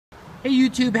Hey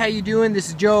YouTube, how you doing? This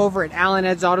is Joe over at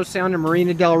al&ed's Autosound in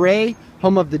Marina Del Rey,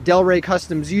 home of the Del Rey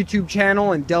Customs YouTube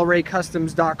channel and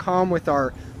delreycustoms.com with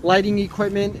our lighting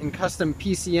equipment and custom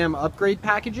PCM upgrade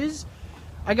packages.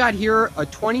 I got here a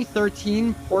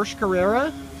 2013 Porsche Carrera,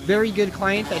 very good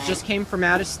client that just came from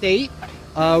out of state.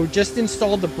 Just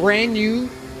installed the brand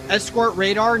new Escort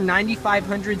radar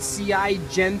 9500 Ci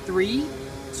Gen 3.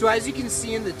 So as you can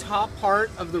see in the top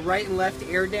part of the right and left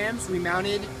air dams, we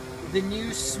mounted the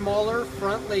new smaller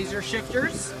front laser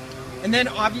shifters. And then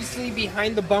obviously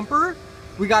behind the bumper,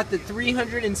 we got the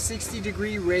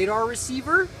 360-degree radar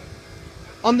receiver.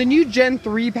 On the new Gen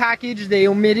 3 package, they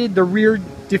omitted the rear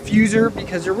diffuser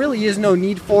because there really is no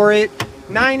need for it.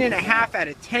 9.5 out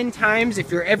of 10 times, if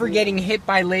you're ever getting hit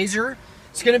by laser,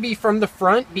 it's gonna be from the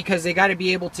front because they gotta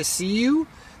be able to see you.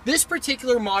 This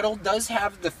particular model does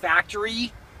have the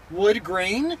factory wood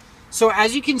grain. So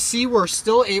as you can see, we're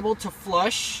still able to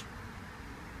flush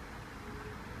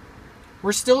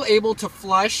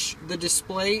the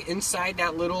display inside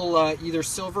that little either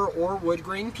silver or wood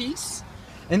grain piece.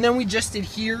 And then we just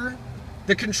adhere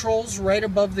the controls right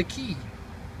above the key.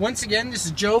 Once again, this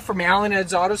is Joe from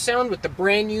al&ed's Autosound with the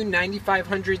brand new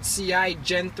 9500 Ci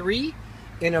Gen 3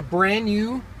 in a brand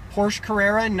new Porsche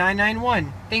Carrera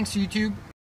 991. Thanks YouTube.